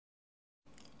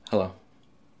Hello,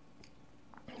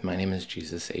 my name is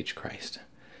Jesus H. Christ.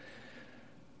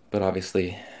 But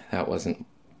obviously, that wasn't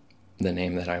the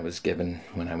name that I was given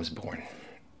when I was born.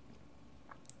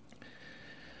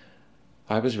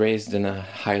 I was raised in a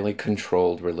highly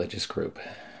controlled religious group.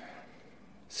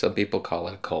 Some people call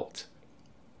it a cult.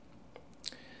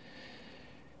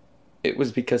 It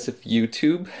was because of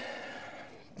YouTube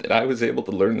that I was able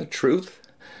to learn the truth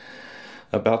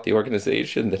about the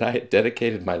organization that I had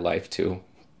dedicated my life to.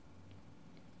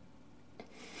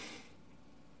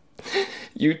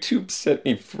 YouTube set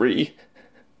me free.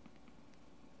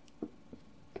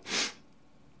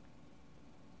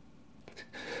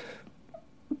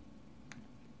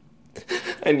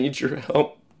 I need your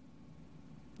help.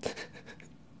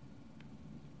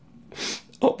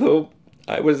 Although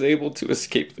I was able to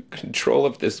escape the control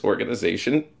of this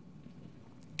organization,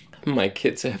 my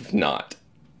kids have not.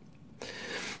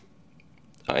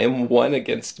 I am one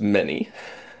against many.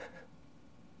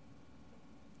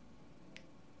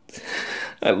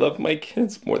 I love my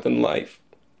kids more than life,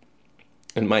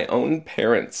 and my own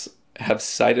parents have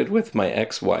sided with my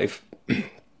ex-wife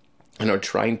and are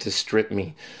trying to strip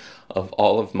me of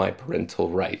all of my parental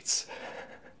rights.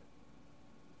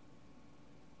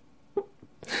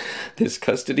 This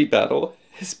custody battle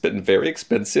has been very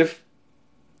expensive,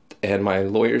 and my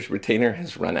lawyer's retainer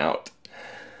has run out.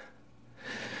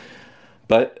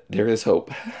 But there is hope.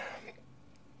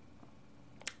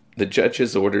 The judge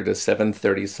has ordered a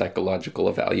 7:30 psychological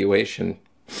evaluation,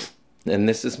 and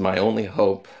this is my only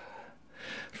hope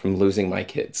from losing my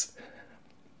kids.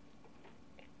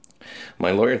 My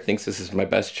lawyer thinks this is my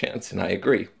best chance, and I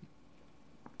agree.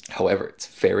 However, it's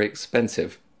very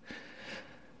expensive,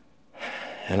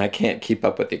 and I can't keep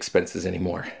up with the expenses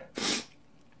anymore.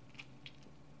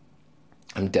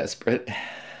 I'm desperate.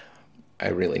 I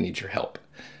really need your help.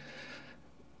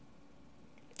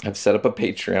 I've set up a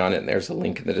Patreon, and there's a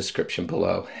link in the description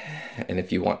below. And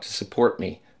if you want to support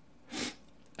me,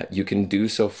 you can do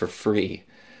so for free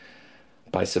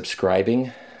by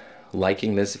subscribing,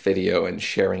 liking this video, and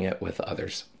sharing it with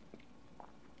others.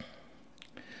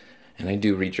 And I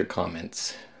do read your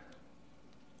comments.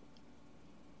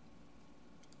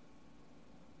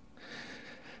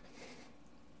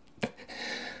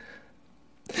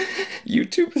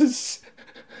 YouTube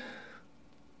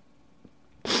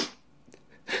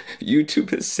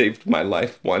has saved my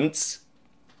life once.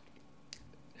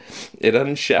 It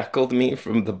unshackled me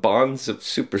from the bonds of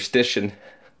superstition.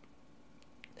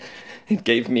 It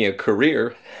gave me a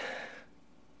career.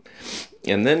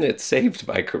 And then it saved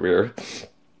my career.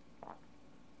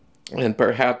 And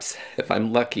perhaps, if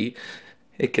I'm lucky,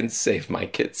 it can save my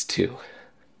kids too.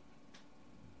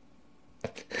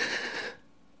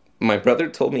 My brother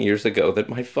told me years ago that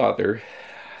my father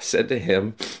said to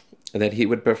him that he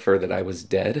would prefer that I was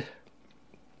dead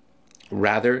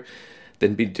rather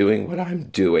than be doing what I'm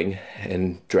doing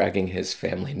and dragging his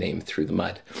family name through the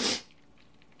mud.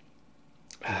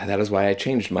 That is why I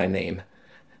changed my name,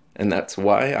 and that's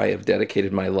why I have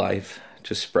dedicated my life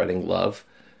to spreading love,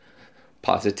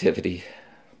 positivity,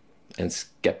 and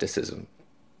skepticism,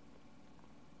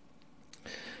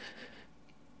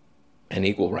 and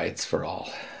equal rights for all.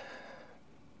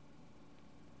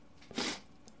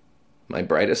 My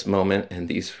brightest moment in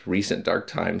these recent dark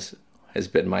times has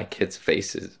been my kids'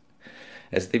 faces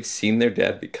as they've seen their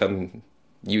dad become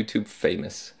YouTube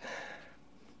famous.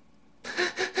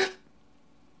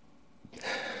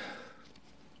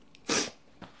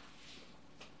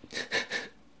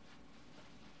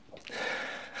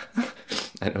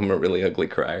 I know I'm a really ugly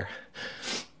crier.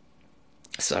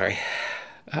 Sorry.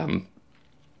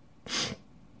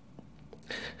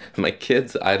 My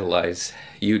kids idolize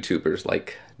YouTubers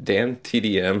like Dan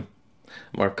TDM,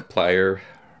 Markiplier,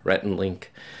 Rhett and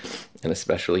Link, and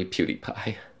especially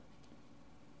PewDiePie.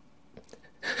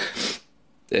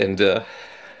 And I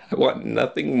want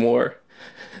nothing more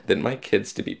than my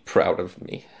kids to be proud of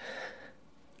me.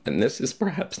 And this is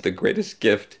perhaps the greatest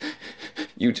gift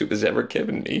YouTube has ever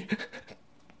given me.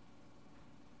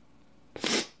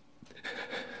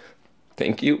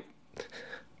 Thank you.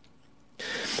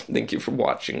 Thank you for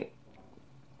watching.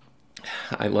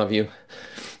 I love you,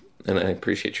 and I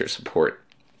appreciate your support.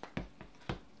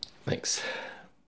 Thanks.